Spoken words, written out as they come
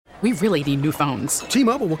We really need new phones.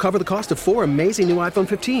 T-Mobile will cover the cost of 4 amazing new iPhone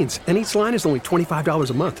 15s, and each line is only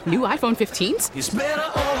 $25 a month. New iPhone 15s? It's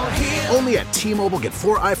better over here. Only at T-Mobile, get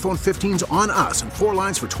 4 iPhone 15s on us and 4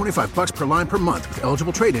 lines for $25 per line per month with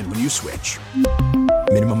eligible trade-in when you switch.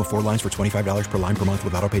 Minimum of 4 lines for $25 per line per month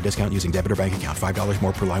with autopay discount using debit or bank account. $5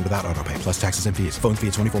 more per line without autopay, plus taxes and fees. Phone fee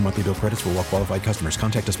at 24 monthly bill credits for well-qualified customers.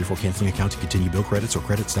 Contact us before canceling account to continue bill credits or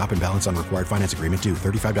credit stop and balance on required finance agreement due.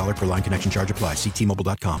 $35 per line connection charge applies. See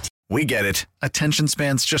T-Mobile.com. We get it. Attention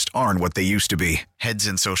spans just aren't what they used to be. Heads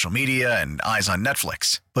in social media and eyes on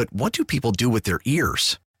Netflix. But what do people do with their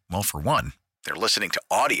ears? Well, for one, they're listening to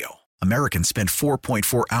audio. Americans spend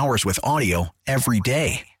 4.4 hours with audio every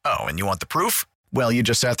day. Oh, and you want the proof? Well, you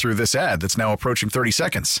just sat through this ad that's now approaching 30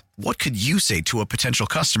 seconds. What could you say to a potential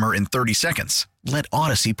customer in 30 seconds? Let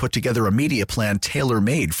Odyssey put together a media plan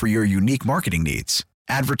tailor-made for your unique marketing needs.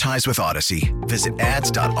 Advertise with Odyssey. Visit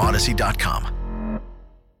ads.odyssey.com.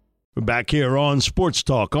 We're back here on Sports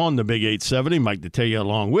Talk on the Big 870. Mike Detillier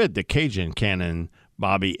along with the Cajun Cannon,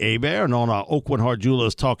 Bobby Hebert, and on our Oakwood Heart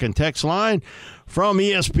Jewelers talking text line from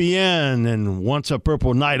ESPN. And once a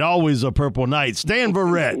purple night, always a purple night. Stan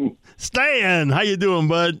Verrett. Stan, how you doing,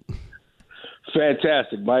 bud?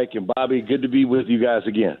 Fantastic, Mike and Bobby. Good to be with you guys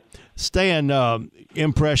again. Stan,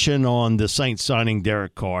 impression on the Saints signing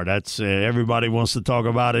Derek Carr. That's everybody wants to talk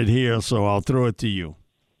about it here, so I'll throw it to you.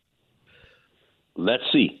 Let's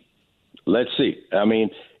see. I mean,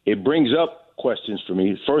 it brings up questions for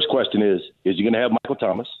me. First question is he going to have Michael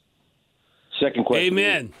Thomas? Second question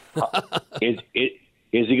Amen. is he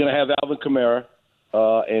going to have Alvin Kamara?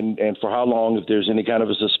 And for how long, if there's any kind of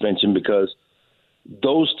a suspension? Because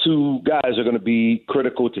those two guys are going to be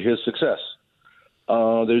critical to his success.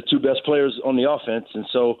 They're the two best players on the offense, and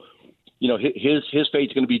so, you know, his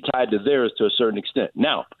fate's going to be tied to theirs to a certain extent.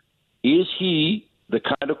 Now, is he the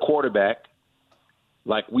kind of quarterback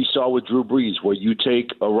like we saw with Drew Brees, where you take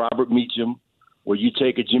a Robert Meacham, where you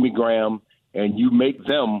take a Jimmy Graham, and you make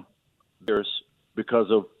them theirs because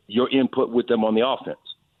of your input with them on the offense?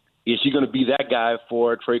 Is he going to be that guy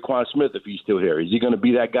for Traquan Smith if he's still here? Is he going to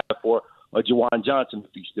be that guy for Juwan Johnson if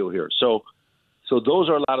he's still here? So those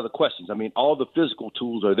are a lot of the questions. I mean, all the physical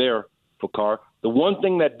tools are there for Carr. The one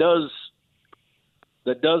thing that does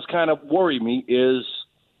kind of worry me is,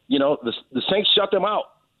 you know, the Saints shut them out.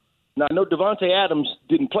 Now, I know Devontae Adams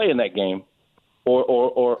didn't play in that game,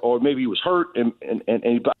 or maybe he was hurt, and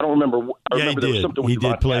I don't remember. I remember there was something with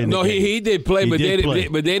Devontae play. Adams. No, he did play, but they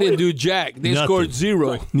didn't do jack. They Nothing. scored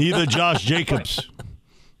 0. Neither Josh Jacobs.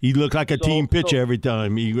 He looked like a team pitcher every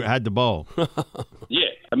time he had the ball. Yeah,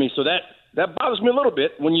 I mean, so that bothers me a little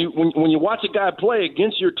bit when you watch a guy play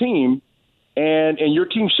against your team, and your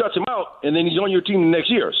team shuts him out, and then he's on your team the next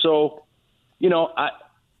year. So, you know,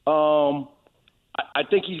 I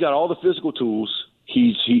think he's got all the physical tools.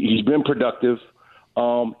 He's been productive.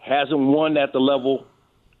 Hasn't won at the level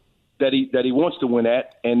that he wants to win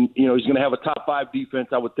at, and you know he's going to have a top 5 defense.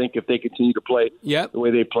 I would think if they continue to play the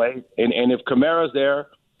way they play, and if Kamara's there,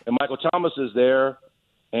 and Michael Thomas is there,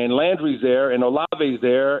 and Landry's there, and Olave's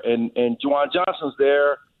there, and Juwan Johnson's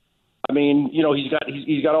there. I mean, you know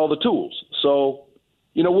he's got all the tools. So,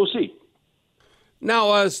 you know, we'll see.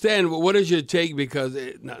 Now, Stan, what is your take? Because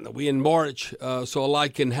we in March, so a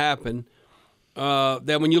lot can happen.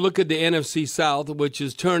 That when you look at the NFC South, which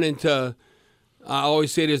is turned into, I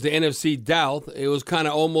always say it is the NFC Doubt. It was kind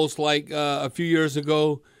of almost like a few years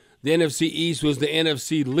ago, the NFC East was the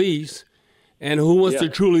NFC least. And who wants to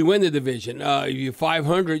truly win the division? If you're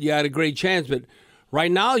 500, you had a great chance. But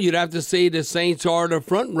right now, you'd have to say the Saints are the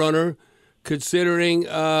front runner, considering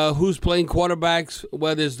who's playing quarterbacks,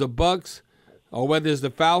 whether it's the Bucs, or whether it's the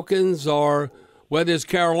Falcons, or whether it's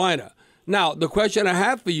Carolina. Now, the question I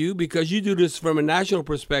have for you, because you do this from a national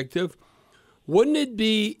perspective, wouldn't it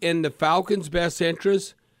be in the Falcons' best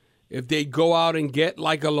interest if they go out and get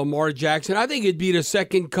like a Lamar Jackson? I think it'd be the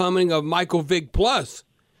second coming of Michael Vick Plus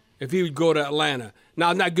if he would go to Atlanta.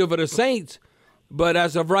 Now, not good for the Saints, but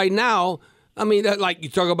as of right now, I mean, like you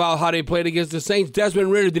talk about how they played against the Saints.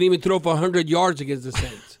 Desmond Ridder didn't even throw for 100 yards against the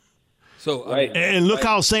Saints. So, and look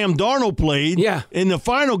how Sam Darnold played in the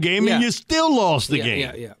final game, and you still lost the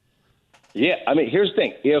game. Yeah, I mean, here's the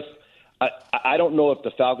thing. If I don't know if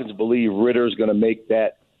the Falcons believe Ridder is going to make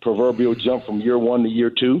that proverbial jump from year 1 to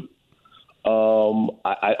year 2.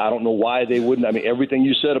 I don't know why they wouldn't. I mean, everything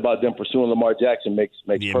you said about them pursuing Lamar Jackson makes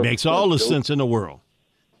makes all the sense in the world.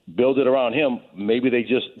 Build it around him. Maybe they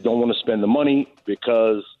just don't want to spend the money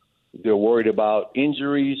because they're worried about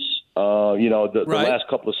injuries. You know, the last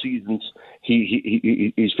couple of seasons,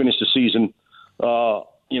 he's finished the season,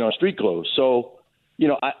 you know, in street clothes. So,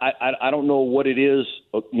 I don't know what it is,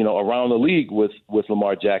 around the league with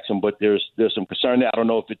Lamar Jackson, but there's some concern there. I don't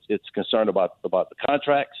know if it's concerned about the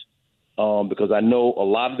contracts, because I know a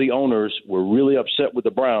lot of the owners were really upset with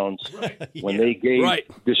the Browns when they gave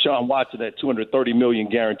Deshaun Watson that $230 million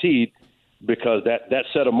guaranteed, because that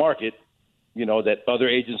set a market, that other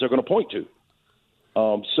agents are going to point to.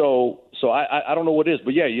 So I don't know what it is,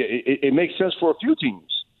 but yeah, it makes sense for a few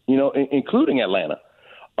teams, including Atlanta.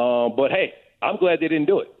 But hey, I'm glad they didn't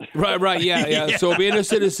do it. Right, yeah. So it'll be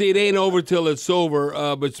interesting to see. It ain't over till it's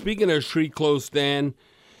over. But speaking of street clothes, Stan,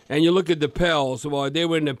 and you look at the Pels, well, they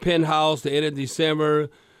were in the penthouse the end of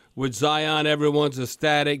December with Zion. Everyone's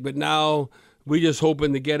ecstatic, but now we just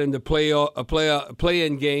hoping to get in the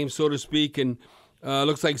play-in game, so to speak. And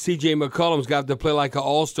looks like C.J. McCollum's got to play like an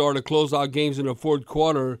all-star to close out games in the fourth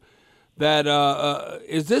quarter. That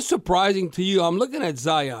is this surprising to you? I'm looking at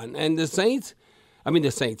Zion and the Saints.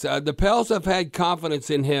 The Pels have had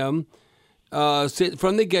confidence in him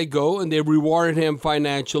from the get-go, and they rewarded him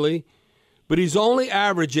financially. But he's only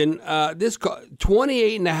averaging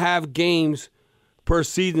 28.5 games per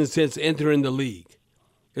season since entering the league.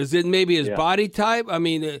 Is it maybe his body type?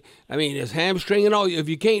 His hamstring and all. If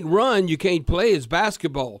you can't run, you can't play. It's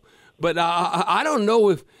basketball. But I don't know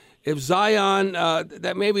if Zion,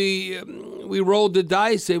 that maybe we rolled the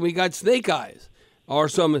dice and we got snake eyes. Or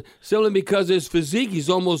something, simply because his physique, he's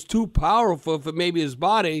almost too powerful for maybe his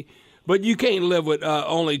body, but you can't live with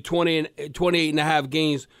only 28.5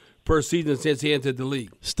 games per season since he entered the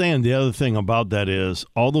league. Stan, the other thing about that is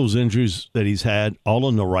all those injuries that he's had, all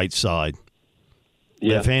on the right side.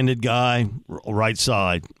 Yeah. Left-handed guy, right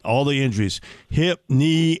side, all the injuries. Hip,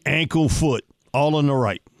 knee, ankle, foot, all on the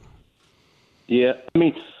right. Yeah,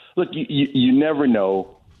 look, you never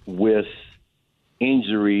know with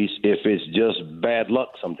injuries if it's just bad luck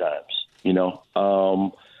sometimes,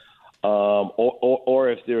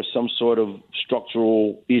 or if there's some sort of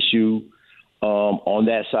structural issue on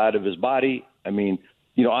that side of his body. I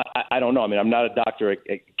don't know. I'm not a doctor.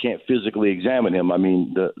 I can't physically examine him.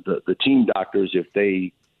 The team doctors, if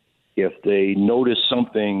they notice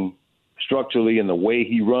something structurally in the way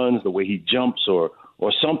he runs, the way he jumps, or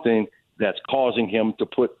something that's causing him to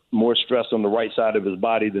put more stress on the right side of his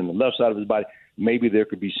body than the left side of his body, maybe there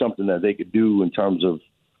could be something that they could do in terms of,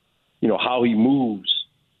 how he moves.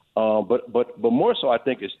 But more so, I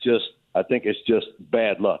think it's just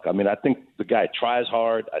bad luck. I think the guy tries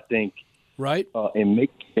hard. I think in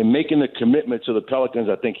making the commitment to the Pelicans,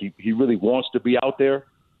 I think he really wants to be out there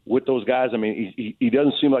with those guys. He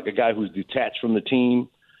doesn't seem like a guy who's detached from the team.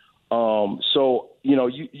 So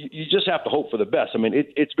you just have to hope for the best.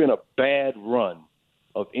 It's been a bad run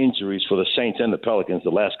of injuries for the Saints and the Pelicans the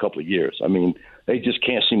last couple of years. They just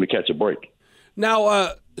can't seem to catch a break.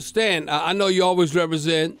 Now, Stan, I know you always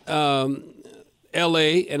represent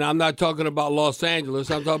L.A., and I'm not talking about Los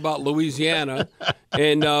Angeles. I'm talking about Louisiana.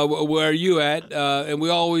 And where are you at? And we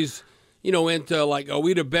always, into like, are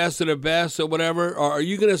we the best of the best or whatever? Or are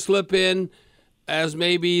you going to slip in as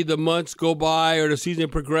maybe the months go by or the season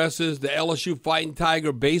progresses, the LSU Fighting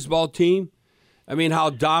Tiger baseball team? How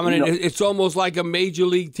dominant. It's almost like a major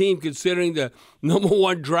league team considering the number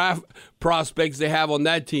one draft prospects they have on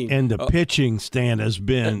that team. And the pitching stand has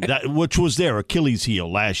been, which was their Achilles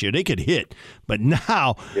heel last year. They could hit, but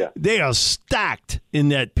now they are stacked in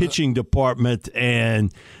that pitching department,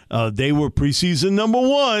 and they were preseason number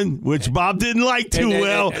one, which Bob didn't like too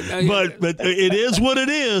well, but it is what it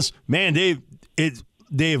is. Man, they've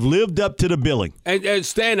lived up to the billing. And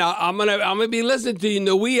Stan, I'm gonna be listening to you in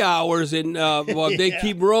the wee hours, and if they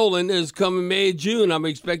keep rolling, it's coming May, June. I'm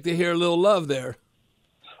expecting to hear a little love there.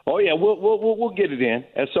 Oh yeah, we'll get it in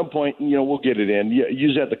at some point. We'll get it in.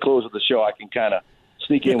 Usually at the close of the show, I can kind of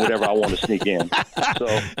sneak in whatever I want to sneak in.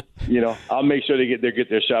 So I'll make sure they get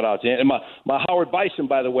their shout outs in. And my Howard Bison,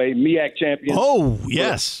 by the way, MEAC champion. Oh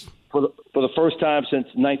yes, for the first time since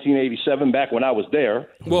 1987, back when I was there.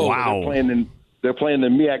 Whoa. Wow. They're playing the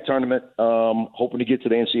MEAC tournament, hoping to get to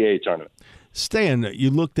the NCAA tournament. Stan, you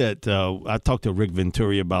looked at I talked to Rick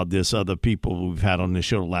Venturi about this, other people we've had on the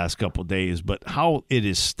show the last couple of days, but how it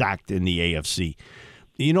is stacked in the AFC.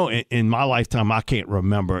 In my lifetime, I can't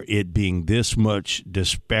remember it being this much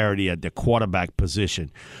disparity at the quarterback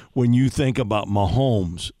position. When you think about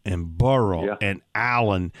Mahomes and Burrow and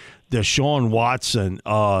Allen, Deshaun Watson,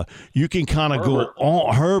 you can kind of go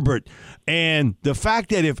on Herbert. And the fact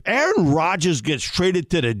that if Aaron Rodgers gets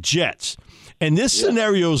traded to the Jets, and this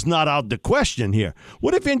scenario is not out the question here.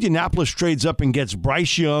 What if Indianapolis trades up and gets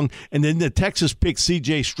Bryce Young, and then the Texas picks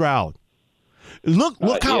C.J. Stroud?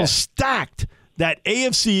 Look how stacked that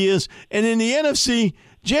AFC is. And in the NFC,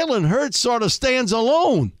 Jalen Hurts sort of stands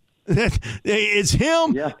alone. It's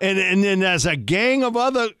him, Yeah. and then there's a gang of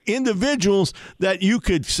other individuals that you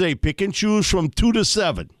could say pick and choose from 2 to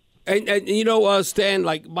 7. And Stan,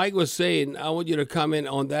 like Mike was saying, I want you to comment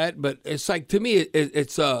on that. But it's like, to me,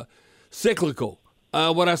 it's cyclical.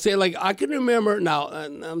 What I say, like, I can remember now,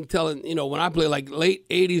 and I'm telling, when I played like late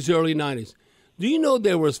 80s, early 90s, do you know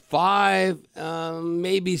there was 5,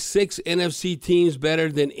 maybe 6 NFC teams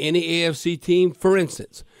better than any AFC team? For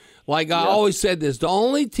instance, like I always said this, the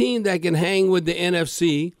only team that can hang with the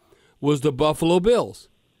NFC was the Buffalo Bills.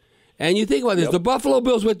 And you think about this, the Buffalo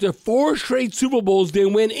Bills went to 4 straight Super Bowls,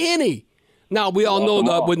 didn't win any. Now, we all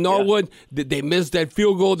know with Norwood, they missed that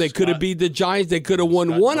field goal. They could have beat the Giants. They could have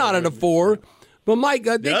won 1 out of the 4. But, Mike,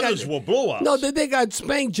 the others were blowouts. No, they got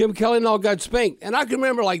spanked. Jim Kelly and all got spanked. And I can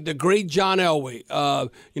remember, like, the great John Elway.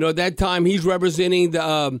 At that time, he's representing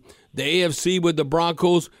the AFC with the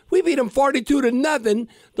Broncos. We beat them 42-0.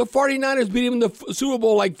 The 49ers beat him in the Super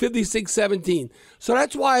Bowl like 56-17. So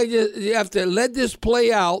that's why you have to let this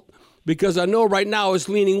play out, because I know right now it's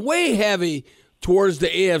leaning way heavy towards the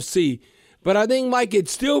AFC. But I think, Mike, it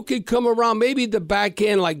still could come around maybe the back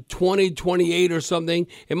end, like 2028 or something.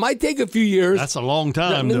 It might take a few years. That's a long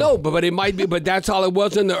time. No, but it might be. But that's how it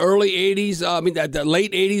was in the early 80s. The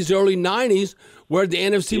late 80s, early 90s, where the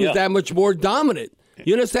NFC was that much more dominant.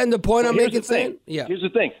 You understand the point I'm making, Sam? Yeah. Here's the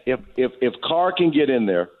thing. If Carr can get in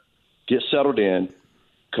there, get settled in,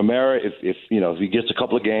 Kamara, if he gets a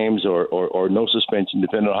couple of games or no suspension,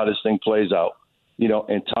 depending on how this thing plays out,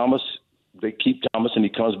 and Thomas, they keep Thomas and he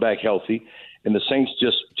comes back healthy, and the Saints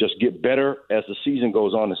just get better as the season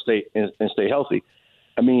goes on and stay healthy.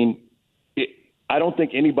 I mean, I don't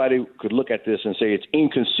think anybody could look at this and say it's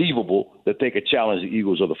inconceivable that they could challenge the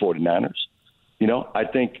Eagles or the 49ers. I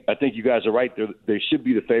think you guys are right. They should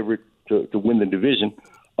be the favorite to win the division.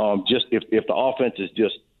 Just if the offense is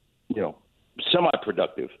just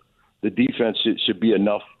semi-productive, the defense should be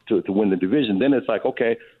enough to win the division. Then it's like,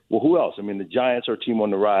 okay, well, who else? I mean, the Giants are a team on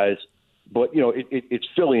the rise. But, it's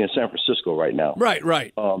Philly and San Francisco right now. Right.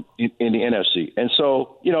 In the NFC. And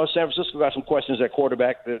so, San Francisco got some questions at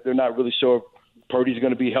quarterback. They're not really sure if Purdy's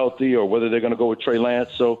going to be healthy or whether they're going to go with Trey Lance.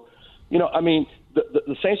 So,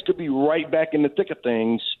 the Saints could be right back in the thick of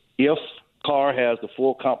things if Carr has the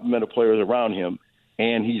full complement of players around him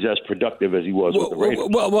and he's as productive as he was with the Raiders.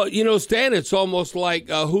 Well, Stan, it's almost like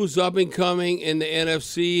who's up and coming in the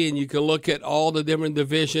NFC, and you can look at all the different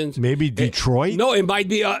divisions. Maybe Detroit? No, it might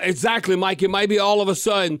be exactly, Mike. It might be all of a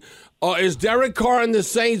sudden, is Derek Carr and the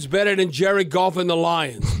Saints better than Jared Goff and the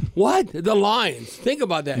Lions? What? The Lions. Think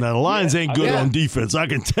about that. Now, the Lions ain't good on defense, I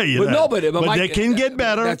can tell you that. But Mike, they can get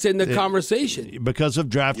better. That's in the conversation. Because of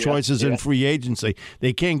draft choices and free agency,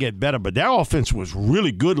 they can get better. But their offense was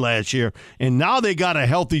really good last year, and now they got a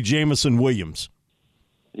healthy Jameson Williams.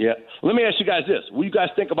 Yeah. Let me ask you guys this. What do you guys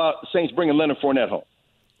think about the Saints bringing Leonard Fournette home?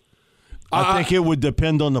 I think it would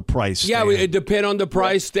depend on the price. Yeah, Stan. it depend on the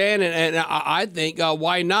price, Stan, and I think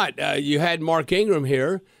why not? You had Mark Ingram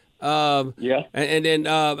here. And then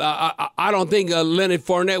I don't think Leonard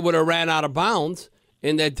Fournette would have ran out of bounds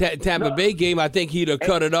in that Tampa Bay game. I think he'd have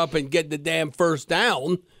cut it up and get the damn first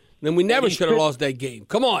down. Then we never should have lost that game.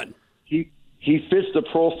 Come on. He fits the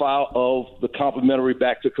profile of the complimentary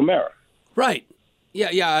back to Kamara. Right.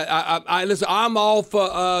 Yeah. I listen. I'm all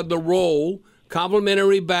for the role.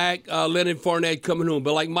 Complimentary back, Leonard Fournette coming home.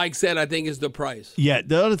 But like Mike said, I think it's the price. Yeah,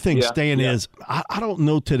 the other thing, Stan, is I don't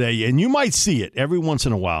know today, and you might see it every once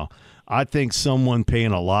in a while. I think someone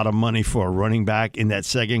paying a lot of money for a running back in that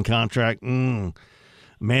second contract, man,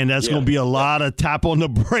 that's going to be a lot of tap on the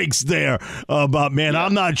brakes there.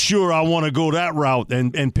 I'm not sure I want to go that route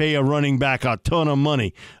and pay a running back a ton of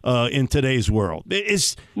money in today's world.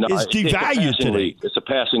 It's devalued today. It's a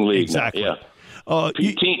passing league. Exactly. Now.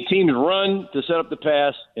 Teams run to set up the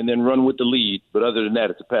pass and then run with the lead, but other than that,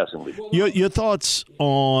 it's a passing league. Your thoughts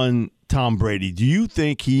on Tom Brady? Do you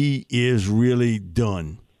think he is really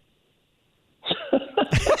done?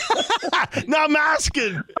 No, I'm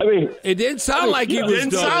asking. I mean, it didn't sound like he was done.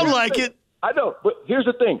 Didn't sound like it. I know, but here's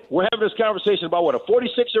the thing: we're having this conversation about what, a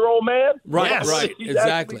 46-year-old man? Right, yes. right, He's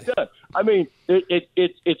exactly. Done. I mean,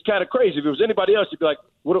 it's kind of crazy. If it was anybody else, you'd be like,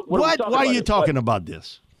 "What are we talking about? Why are you talking about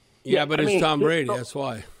this?" Yeah, but it's Tom Brady. That's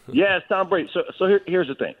why. Yeah, it's Tom Brady. So here's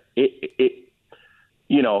the thing. His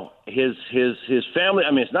family.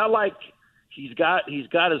 I mean, it's not like he's got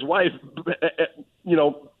his wife,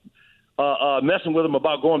 messing with him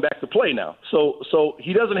about going back to play now. So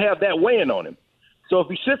he doesn't have that weighing on him. So if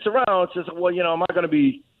he sits around and says, well, am I going to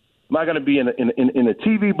be in a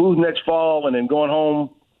TV booth next fall and then going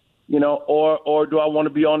home, or do I want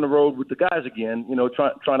to be on the road with the guys again,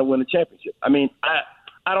 trying to win the championship? I mean,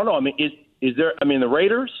 I don't know. I mean, is there? I mean, the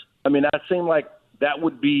Raiders, I mean, that seemed like that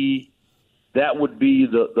would be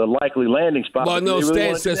the likely landing spot. Well, no,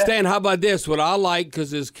 really Stan, how about this? What I like,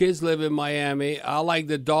 because his kids live in Miami, I like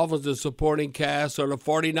the Dolphins, the supporting cast, or the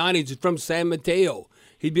 49ers. He's from San Mateo.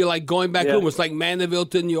 He'd be like going back home. It's like Mandeville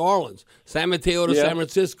to New Orleans, San Mateo to San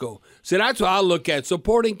Francisco. So that's what I look at.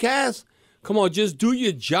 Supporting cast, come on, just do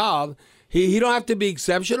your job. He don't have to be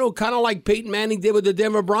exceptional, kind of like Peyton Manning did with the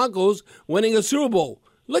Denver Broncos winning a Super Bowl.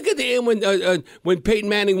 Look at the end when Peyton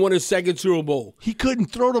Manning won his second Super Bowl. He couldn't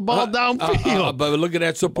throw the ball downfield. But look at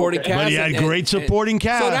that supporting cast. But he had great supporting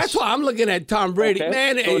cast. So that's why I'm looking at Tom Brady.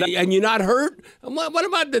 Man, and you're not hurt? What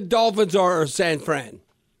about the Dolphins or San Fran?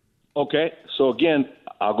 Okay, so again,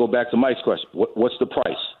 I'll go back to Mike's question. What's the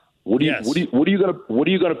price? What are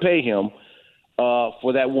you gonna pay him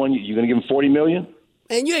for that one? You're gonna give him $40 million?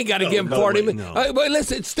 And you ain't got to give him $40 million. No. But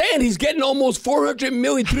listen, Stan, he's getting almost $400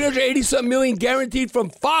 million, $380-something million guaranteed from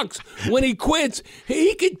Fox when he quits.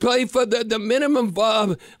 He could play for the minimum,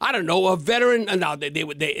 I don't know, a veteran. No, the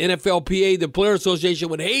NFLPA, the Player Association,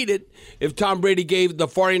 would hate it if Tom Brady gave the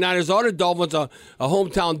 49ers or the Dolphins a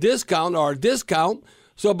hometown discount or a discount.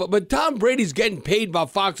 So, but Tom Brady's getting paid by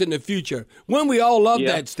Fox in the future. When we all love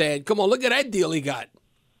that, Stan. Come on, look at that deal he got.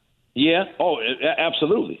 Yeah. Oh,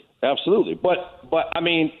 absolutely. Absolutely. But I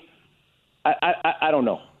mean, I don't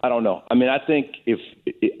know. I mean, I think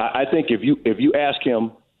if you ask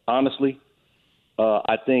him honestly,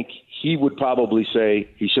 I think he would probably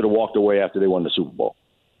say he should have walked away after they won the Super Bowl.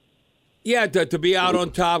 Yeah, to be out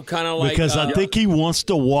on top, kind of like because I think he wants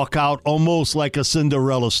to walk out almost like a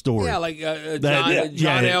Cinderella story. Yeah, like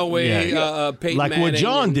John Elway, Peyton like Manning, what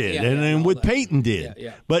John did, and what Peyton did.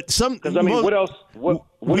 Yeah. But what else? What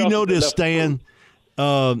we else noticed, Stan.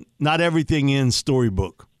 Not everything ends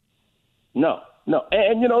storybook. No,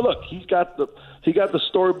 and look, he got the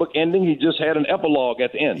storybook ending. He just had an epilogue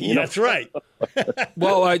at the end. That's right.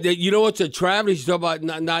 Well, you know what's a travesty? You talk about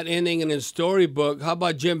not ending in his storybook. How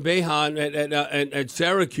about Jim Boeheim at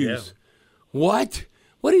Syracuse? Yeah.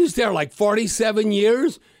 What he was there like 47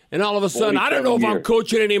 years, and all of a sudden, I don't know if I'm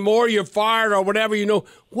coaching anymore. You're fired or whatever.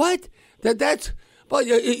 What? That's. Well,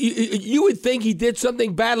 you would think he did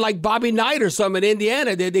something bad like Bobby Knight or something in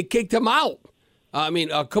Indiana. They kicked him out. I mean,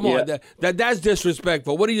 come on. That's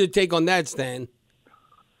disrespectful. What do you take on that, Stan?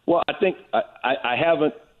 Well, I think I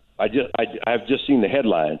haven't. I've just seen the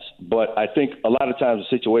headlines, but I think a lot of times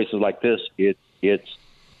in situations like this, it's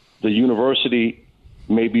the university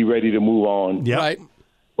may be ready to move on. Yeah. Right.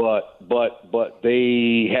 But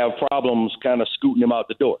they have problems kind of scooting him out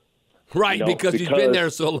the door. Right, because he's been there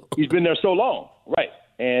so long. He's been there so long, right?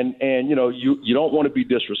 And you don't want to be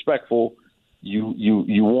disrespectful.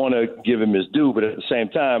 You want to give him his due, but at the same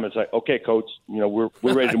time, it's like, okay, coach, we're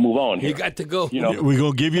ready to move on here. You got to go. We're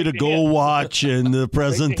gonna give you the gold watch and the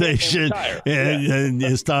presentation, and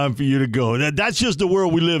it's time for you to go. That's just the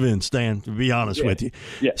world we live in, Stan. To be honest with you,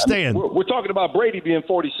 Stan. We're talking about Brady being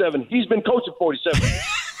 47. He's been coaching 47.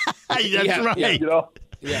 That's right. Yeah.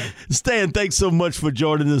 Yeah. Stan, thanks so much for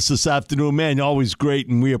joining us this afternoon, man. You're always great,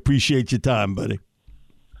 and we appreciate your time, buddy.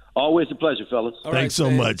 Always a pleasure, fellas. Thanks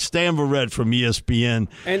so much. Stan Verrett from ESPN.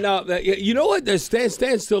 And you know what?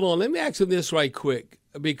 Stan's still on. Let me ask him this right quick,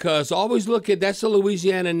 because always look at that's a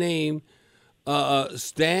Louisiana name,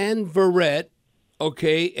 Stan Verrett,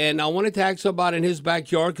 okay? And I wanted to ask about in his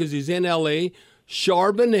backyard because he's in L.A.,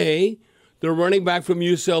 Charbonnet, the running back from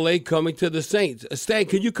UCLA, coming to the Saints. Stan,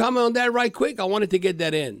 could you comment on that right quick? I wanted to get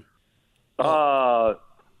that in. Hey,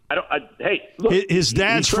 look, his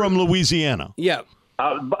dad's from Louisiana. Yeah.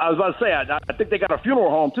 I was about to say, I think they got a funeral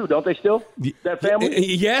home too, don't they? Still, that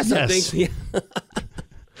family? Yes, I think so. Yeah.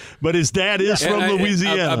 But his dad is from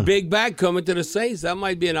Louisiana. A big back coming to the Saints. That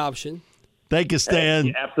might be an option. Thank you, Stan.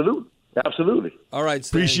 Yeah, absolutely. All right,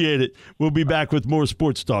 Stan. Appreciate it. We'll be back with more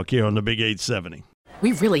sports talk here on the Big 870.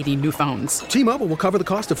 We really need new phones. T-Mobile will cover the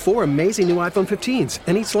cost of 4 amazing new iPhone 15s,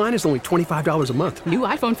 and each line is only $25 a month. New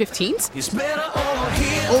iPhone 15s? It's better over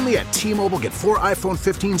here. Only at T-Mobile, get 4 iPhone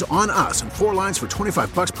 15s on us and 4 lines for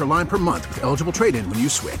 $25 per line per month with eligible trade-in when you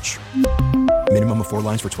switch. Minimum of 4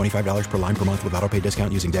 lines for $25 per line per month with autopay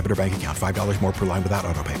discount using debit or bank account. $5 more per line without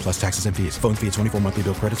autopay, plus taxes and fees. Phone fee at 24 monthly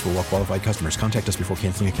bill credits for well-qualified customers. Contact us before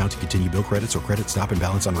canceling account to continue bill credits or credit stop and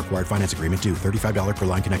balance on required finance agreement due. $35 per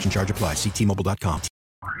line connection charge applies. See T-Mobile.com.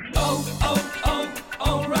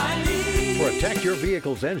 O'Reilly. Protect your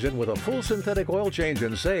vehicle's engine with a full synthetic oil change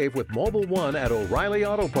and save with Mobil 1 at O'Reilly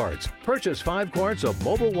Auto Parts. Purchase 5 quarts of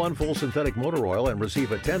Mobil 1 full synthetic motor oil and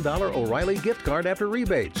receive a $10 O'Reilly gift card after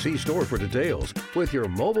rebate. See store for details. With your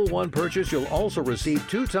Mobil 1 purchase, you'll also receive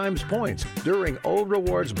 2 times points during O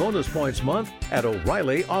Rewards Bonus Points Month at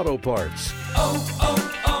O'Reilly Auto Parts.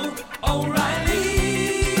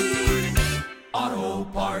 O'Reilly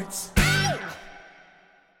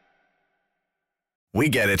We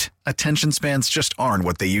get it. Attention spans just aren't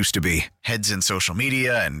what they used to be. Heads in social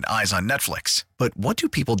media and eyes on Netflix. But what do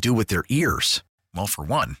people do with their ears? Well, for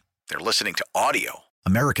one, they're listening to audio.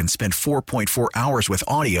 Americans spend 4.4 hours with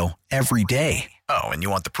audio every day. Oh, and you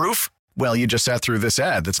want the proof? Well, you just sat through this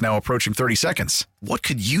ad that's now approaching 30 seconds. What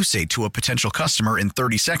could you say to a potential customer in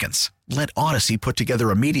 30 seconds? Let Odyssey put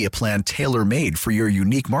together a media plan tailor-made for your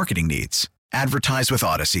unique marketing needs. Advertise with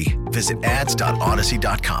Odyssey. Visit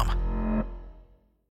ads.odyssey.com.